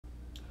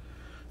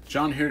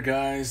John here,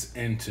 guys,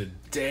 and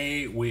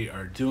today we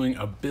are doing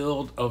a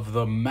build of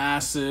the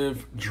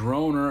massive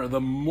droner, the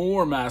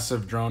more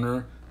massive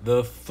droner,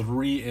 the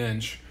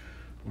 3-inch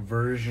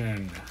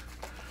version.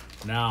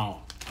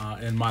 Now,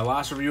 in my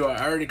last review,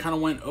 I already kind of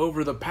went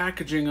over the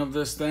packaging of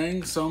this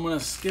thing, so I'm going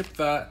to skip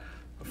that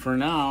for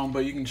now,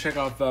 but you can check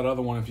out that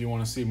other one if you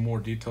want to see more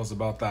details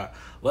about that.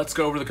 Let's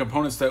go over the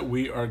components that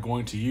we are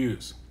going to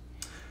use.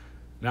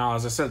 Now,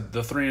 as I said, the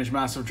 3-inch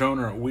massive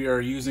droner, we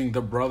are using the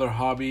Brother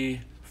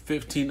Hobby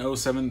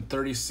 1507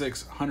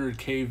 3600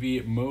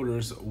 kV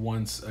motors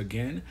once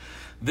again.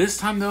 This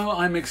time though,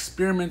 I'm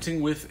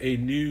experimenting with a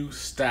new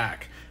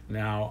stack.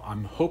 Now,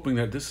 I'm hoping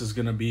that this is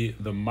going to be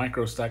the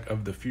micro stack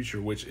of the future,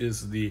 which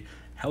is the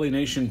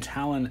HeliNation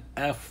Talon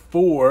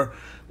F4,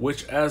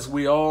 which, as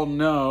we all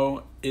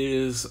know,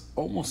 is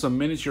almost a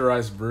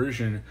miniaturized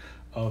version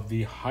of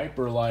the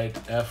Hyperlite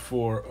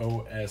F4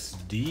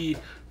 OSD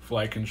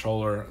flight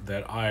controller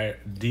that I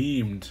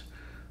deemed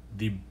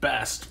the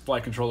best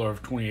flight controller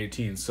of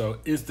 2018. So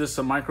is this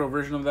a micro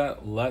version of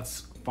that?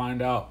 Let's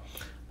find out.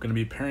 I'm going to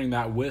be pairing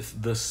that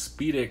with the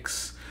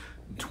SpeedX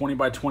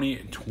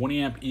 20x20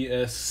 20 amp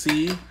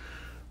ESC,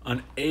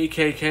 an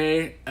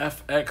AKK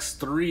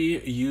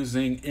FX3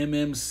 using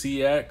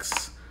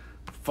MMCX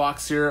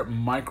Foxeer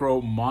Micro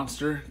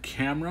Monster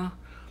camera,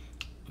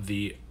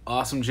 the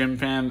awesome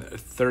Gemfan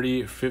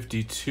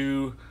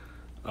 3052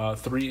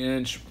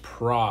 3-inch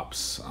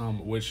props,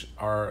 which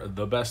are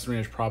the best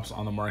 3-inch props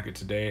on the market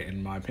today,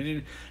 in my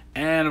opinion,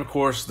 and of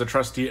course the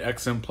trusty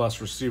XM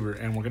Plus receiver.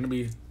 And we're going to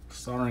be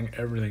soldering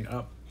everything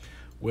up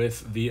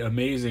with the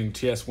amazing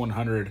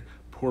TS100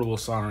 portable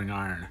soldering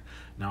iron.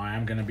 Now, I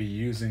am going to be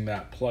using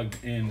that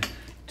plugged in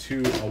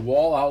to a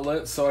wall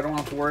outlet, so I don't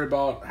have to worry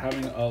about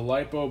having a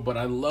LiPo, but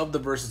I love the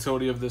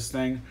versatility of this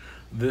thing.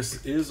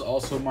 This is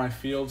also my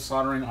field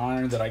soldering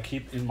iron that I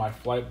keep in my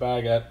flight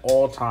bag at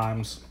all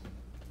times.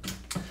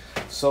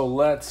 So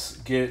let's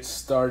get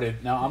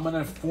started. Now, I'm going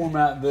to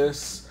format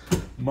this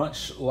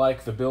much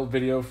like the build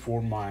video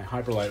for my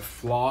Hyperlite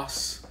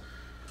Floss,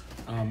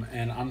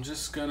 and I'm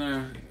just going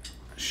to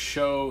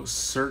show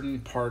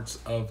certain parts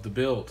of the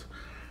build.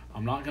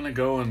 I'm not going to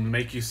go and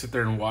make you sit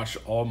there and watch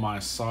all my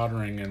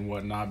soldering and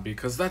whatnot,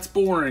 because that's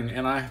boring,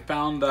 and I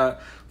found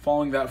that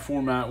following that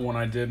format when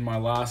I did my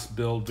last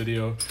build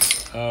video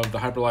of the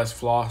Hyperlite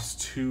Floss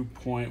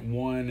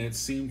 2.1, it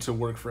seemed to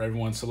work for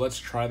everyone. So let's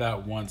try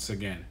that once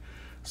again.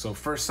 So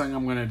first thing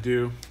I'm going to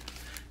do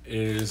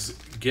is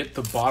get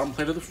the bottom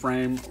plate of the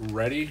frame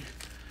ready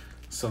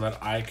so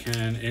that I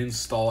can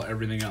install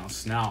everything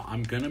else. Now,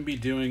 I'm going to be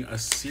doing a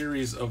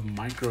series of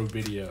micro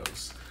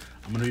videos.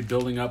 I'm going to be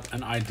building up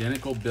an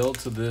identical build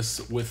to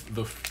this with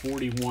the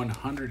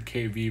 4100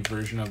 kV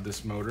version of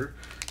this motor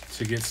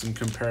to get some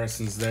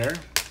comparisons there.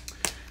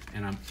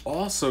 And I'm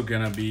also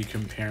going to be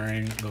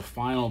comparing the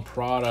final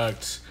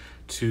product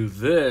to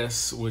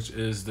this, which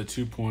is the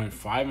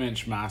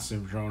 2.5-inch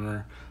massive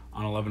droner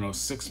on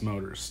 1106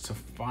 motors, to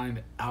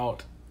find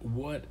out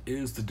what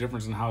is the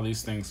difference in how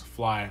these things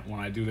fly when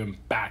I do them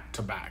back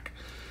to back.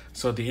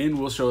 So at the end,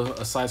 we'll show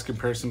a size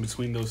comparison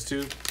between those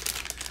two.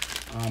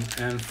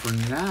 And for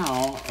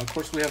now, of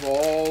course, we have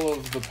all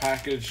of the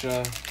package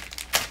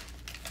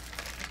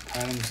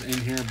items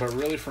in here, but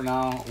really for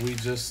now, we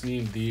just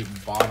need the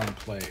bottom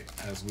plate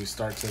as we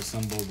start to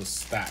assemble the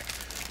stack.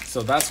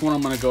 So that's what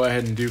I'm going to go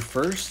ahead and do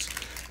first,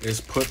 is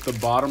put the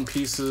bottom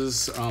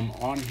pieces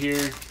on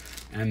here,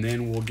 and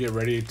then we'll get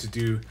ready to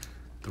do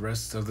the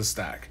rest of the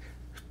stack.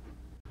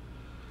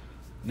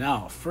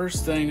 Now,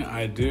 first thing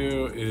I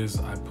do is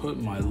I put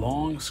my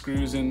long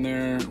screws in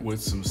there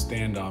with some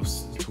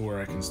standoffs to where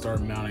I can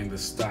start mounting the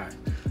stack.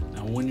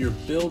 Now, when you're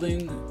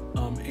building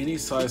any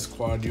size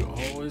quad, you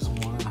always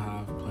want to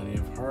have plenty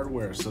of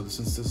hardware. So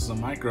since this is a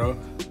micro,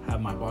 I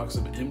have my box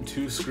of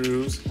M2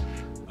 screws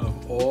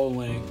of all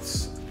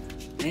lengths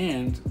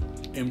and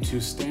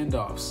M2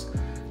 standoffs.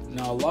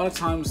 Now, a lot of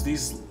times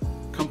these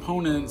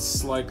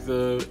components like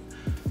the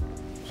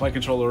flight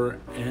controller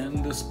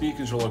and the speed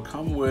controller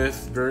come with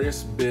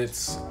various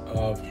bits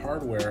of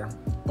hardware,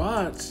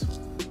 but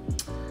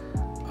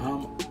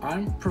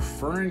I'm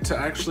preferring to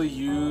actually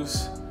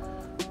use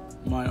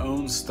my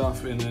own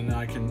stuff, and then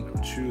I can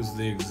choose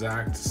the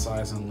exact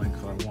size and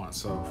length that I want.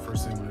 So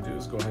first thing I'm going to do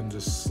is go ahead and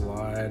just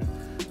slide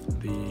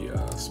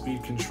the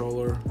speed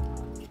controller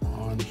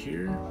on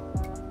here.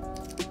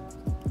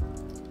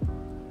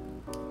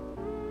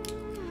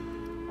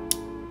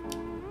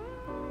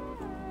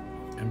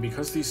 And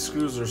because these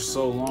screws are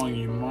so long,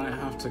 you might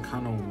have to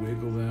kind of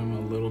wiggle them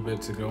a little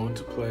bit to go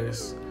into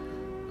place,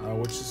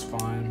 which is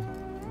fine.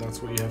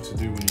 That's what you have to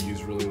do when you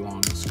use really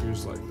long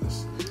screws like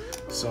this.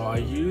 So I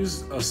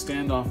use a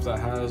standoff that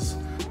has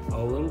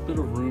a little bit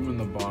of room in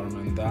the bottom,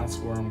 and that's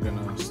where I'm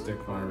gonna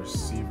stick my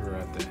receiver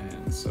at the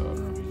end. So I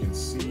don't know if you can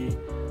see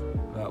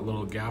that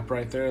little gap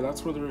right there.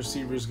 That's where the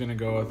receiver is gonna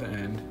go at the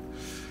end.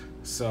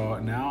 So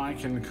now I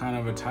can kind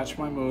of attach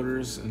my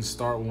motors and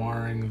start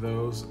wiring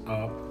those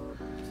up.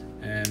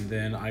 And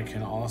then I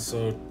can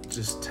also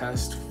just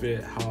test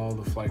fit how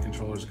the flight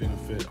controller is going to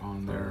fit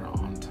on there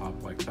on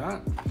top like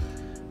that.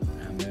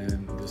 And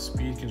then the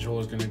speed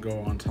controller is going to go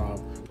on top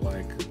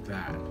like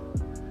that.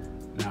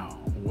 Now,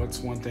 what's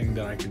one thing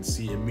that I can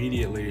see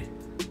immediately?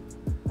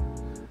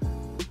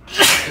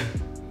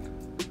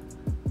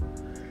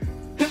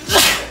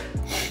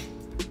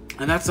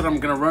 And that's that I'm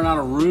going to run out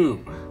of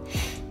room.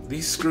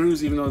 These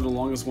screws, even though the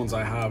longest ones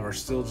I have, are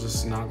still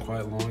just not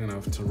quite long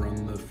enough to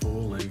run the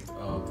full length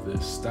of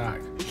this stack.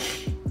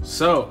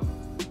 So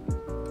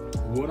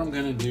what I'm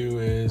going to do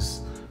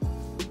is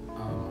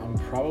I'm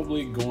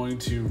probably going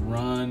to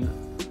run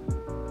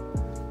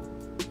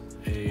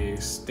a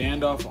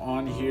standoff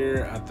on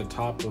here at the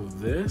top of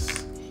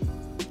this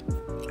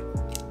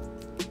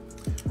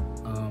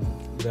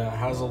that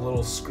has a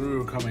little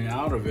screw coming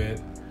out of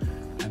it,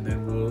 and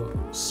then we'll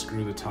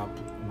screw the top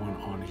one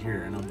on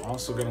here. And I'm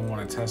also going to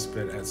want to test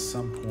fit at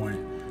some point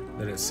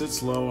that it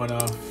sits low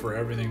enough for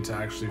everything to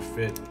actually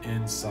fit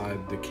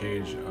inside the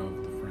cage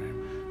of the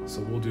frame.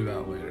 So we'll do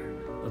that later.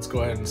 Let's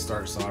go ahead and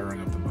start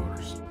soldering up the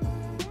motors.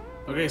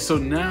 Okay, so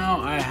now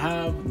I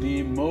have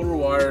the motor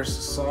wires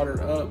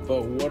soldered up,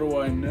 but what do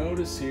I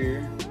notice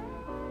here?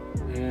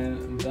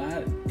 And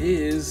that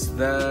is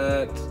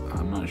that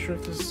I'm not sure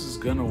if this is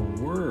gonna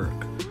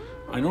work.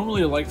 I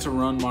normally like to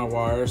run my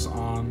wires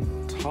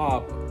on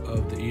top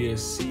of the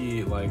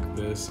ESC like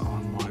this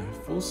on my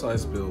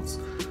full-size builds,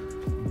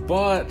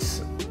 but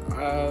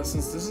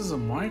since this is a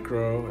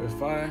micro,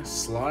 if I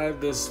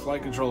slide this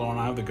flight controller on,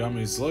 I have the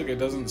gummies, look, it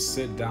doesn't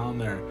sit down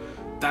there.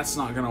 That's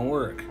not gonna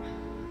work.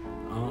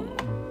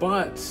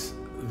 But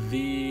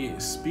the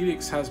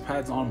SpeedX has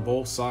pads on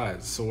both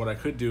sides, so what I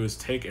could do is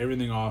take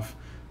everything off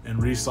and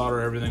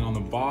resolder everything on the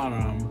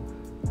bottom,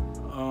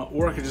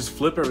 or I could just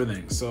flip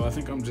everything. So I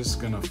think I'm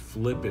just gonna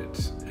flip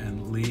it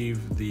and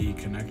leave the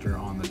connector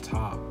on the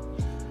top.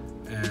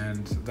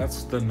 And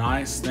that's the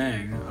nice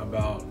thing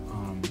about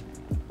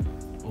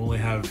only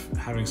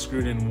having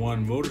screwed in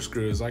one motor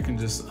screw, is I can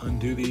just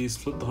undo these,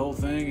 flip the whole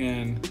thing,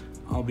 and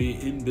I'll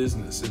be in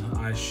business. And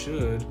I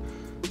should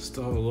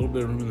still have a little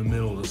bit of room in the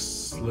middle to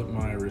slip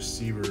my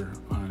receiver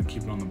and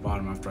keep it on the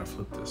bottom after I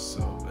flip this.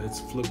 So it's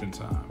flipping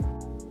time.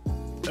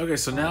 Okay,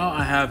 so now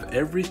I have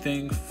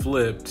everything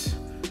flipped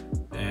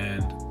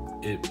and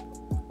it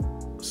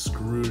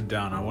screwed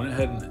down. I went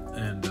ahead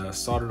and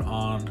soldered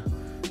on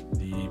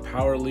the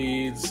power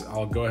leads.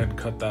 I'll go ahead and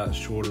cut that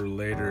shorter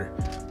later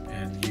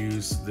and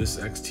use this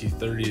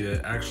XT30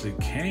 that actually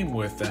came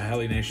with the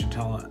Heli Nation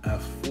Talent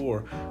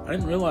F4. I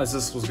didn't realize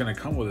this was gonna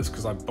come with this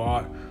because I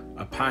bought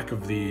a pack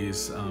of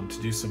these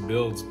to do some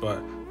builds,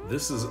 but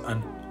this is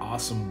an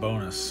awesome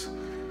bonus.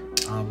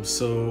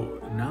 So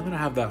now that I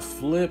have that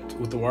flipped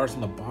with the wires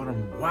on the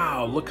bottom,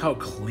 wow, look how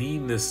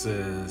clean this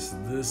is.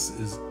 This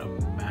is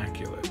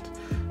immaculate.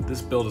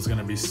 This build is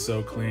gonna be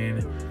so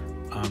clean.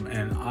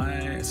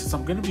 And since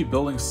I'm gonna be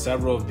building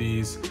several of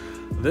these,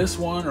 this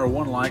one or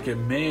one like it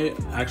may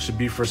actually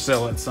be for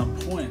sale at some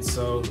point,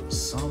 so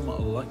some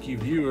lucky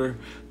viewer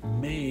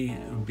may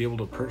be able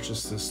to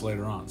purchase this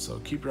later on, so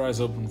keep your eyes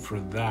open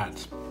for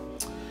that.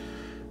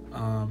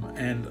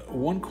 And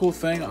one cool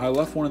thing, I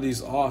left one of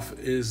these off,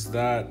 is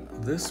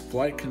that this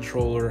flight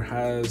controller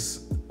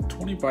has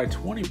 20 by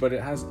 20, but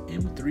it has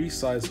M3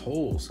 size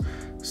holes,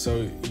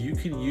 so you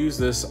can use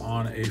this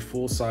on a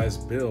full-size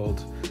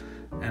build.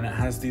 And it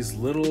has these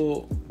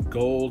little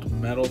gold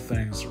metal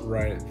things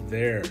right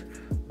there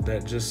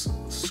that just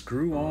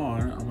screw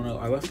on.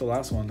 I left the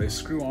last one. They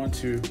screw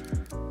onto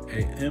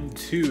a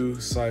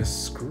M2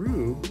 size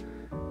screw,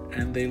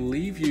 and they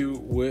leave you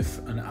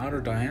with an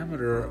outer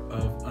diameter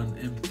of an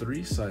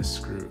M3 size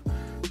screw,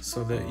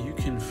 so that you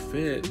can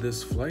fit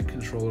this flight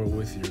controller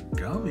with your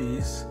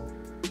gummies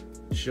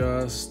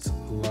just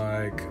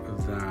like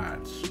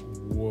that.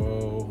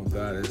 Whoa,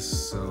 that is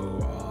so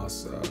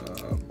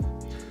awesome.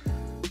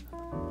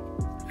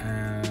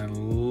 And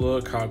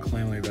look how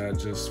cleanly that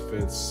just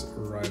fits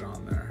right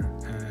on there.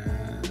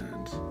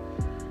 And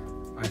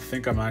I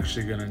think I'm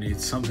actually gonna need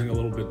something a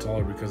little bit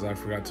taller because I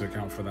forgot to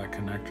account for that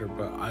connector,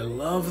 but I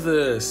love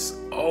this.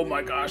 Oh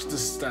my gosh,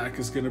 this stack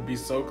is gonna be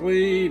so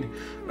clean.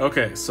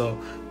 Okay, so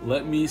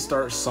let me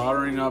start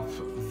soldering up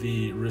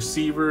the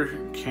receiver,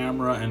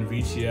 camera, and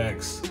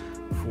VTX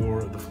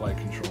for the flight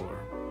controller.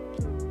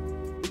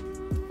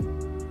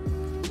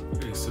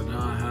 Okay, so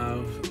now I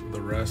have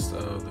the rest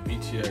of the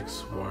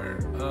VTX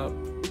wired up,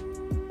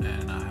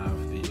 and I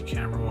have the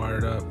camera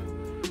wired up.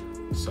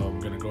 So I'm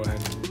gonna go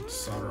ahead and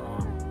solder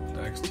on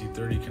the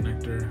XT30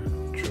 connector,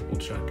 triple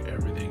check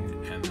everything,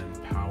 and then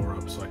power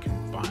up so I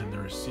can bind the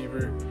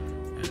receiver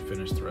and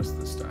finish the rest of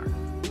the stack.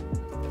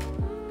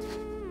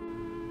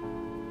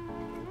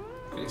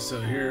 Okay, so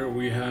here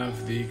we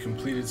have the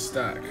completed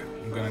stack.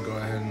 I'm gonna go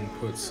ahead and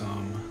put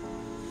some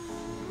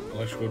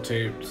electrical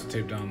tape to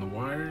tape down the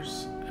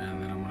wires,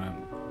 and then I'm gonna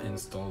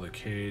install the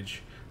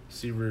cage.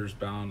 Receiver is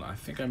bound. I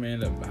think I may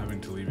end up having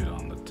to leave it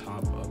on the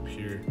top up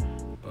here,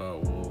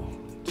 but we'll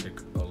take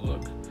a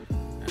look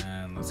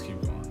and let's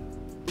keep going.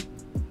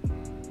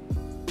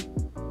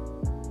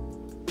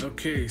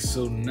 Okay,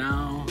 so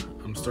now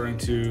I'm starting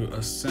to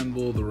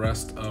assemble the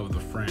rest of the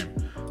frame.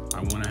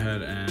 I went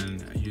ahead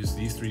and used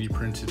these 3D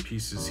printed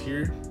pieces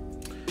here,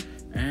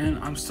 And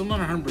I'm still not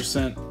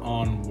 100%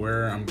 on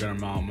where I'm gonna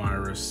mount my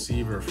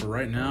receiver. For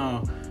right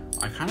now,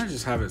 I kind of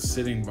just have it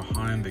sitting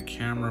behind the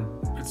camera.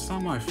 It's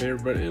not my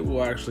favorite, but it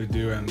will actually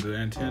do, and the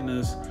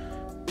antennas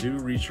do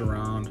reach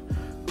around.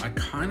 I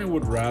kind of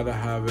would rather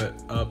have it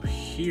up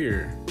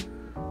here,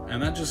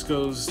 and that just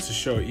goes to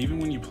show, even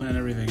when you plan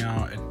everything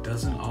out, it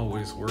doesn't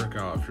always work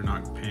out if you're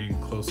not paying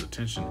close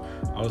attention.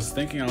 I was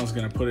thinking I was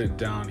gonna put it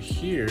down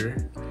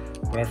here,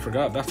 but I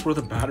forgot that's where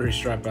the battery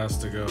strap has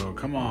to go.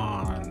 Come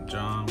on,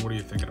 John, what are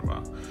you thinking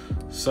about?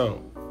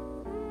 So,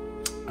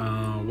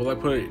 will I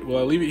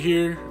leave it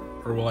here,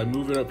 or will I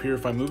move it up here?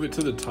 If I move it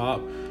to the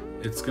top,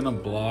 it's gonna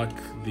block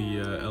the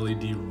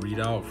LED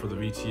readout for the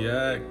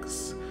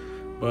VTX.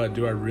 But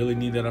do I really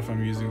need that if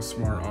I'm using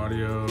smart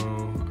audio?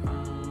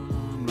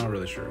 I'm not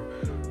really sure.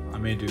 I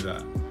may do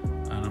that.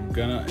 And I'm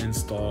gonna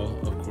install,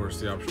 of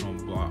course, the optional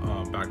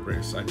back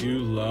brace. I do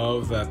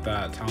love that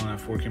Talon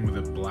F4 came with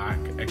a black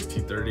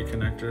XT30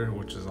 connector,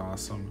 which is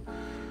awesome.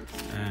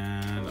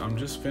 And I'm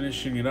just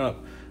finishing it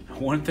up.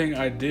 One thing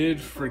I did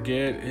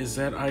forget is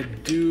that I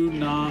do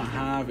not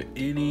have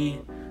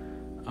any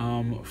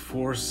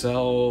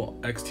 4-cell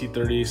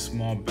XT30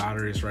 small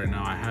batteries right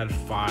now. I had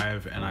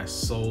 5 and I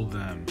sold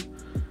them.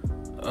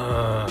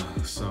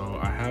 So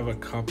I have a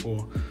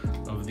couple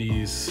of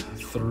these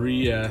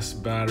 3S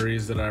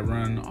batteries that I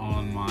run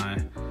on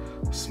my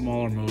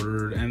smaller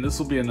motor, and this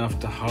will be enough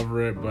to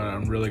hover it, but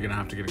I'm really gonna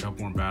have to get a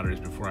couple more batteries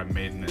before I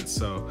maiden it.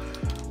 So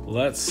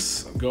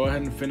let's go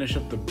ahead and finish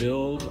up the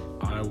build.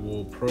 I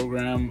will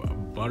program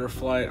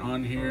Butterflight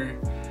on here,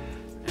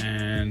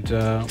 and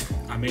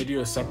I may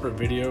do a separate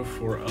video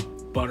for a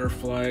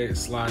Butterflight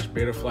 /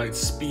 Betaflight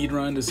speed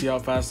run to see how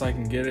fast I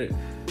can get it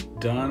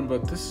done,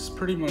 but this is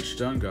pretty much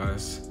done,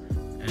 guys.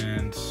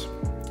 And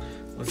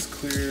let's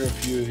clear a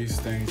few of these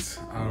things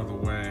out of the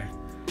way.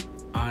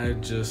 I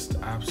just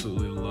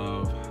absolutely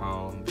love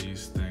how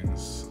these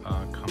things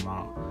come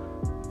out.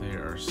 They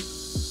are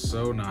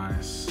so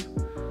nice.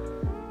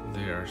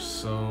 They are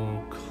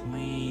so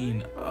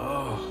clean.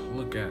 Oh,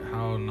 look at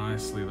how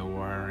nicely the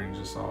wiring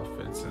just all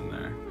fits in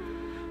there.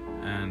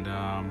 And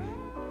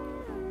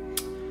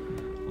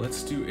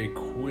let's do a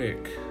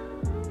quick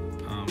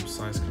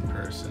size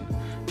comparison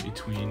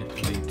between the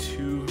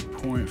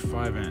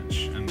 2.5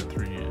 inch and the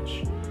 3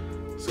 inch.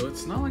 So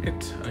it's not like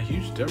a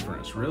huge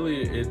difference.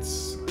 Really,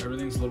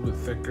 everything's a little bit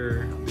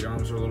thicker. The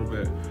arms are a little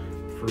bit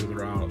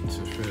further out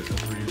to fit a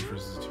 3 inch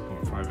versus a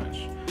 2.5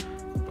 inch.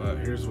 But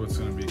here's what's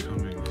going to be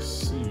coming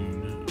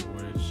soon,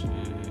 which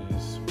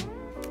is,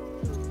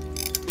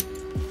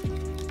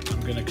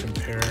 I'm going to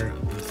compare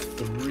the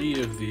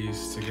 3 of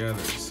these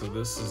together. So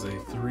this is a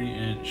 3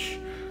 inch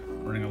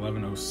running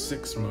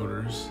 1106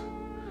 motors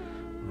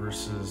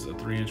versus a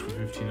 3 inch with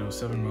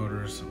 1507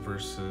 motors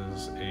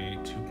versus a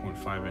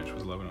 2.5 inch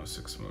with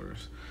 1106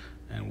 motors.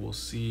 And we'll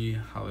see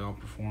how they all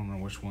perform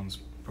and which ones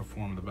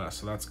perform the best.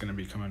 So that's going to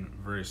be coming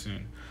very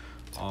soon.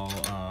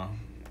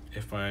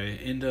 If I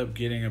end up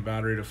getting a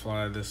battery to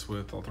fly this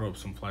with, I'll throw up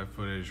some flight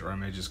footage, or I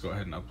may just go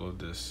ahead and upload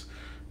this,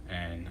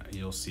 and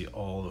you'll see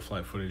all the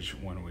flight footage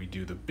when we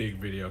do the big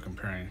video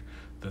comparing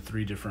the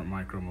 3 different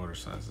micro motor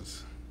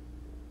sizes.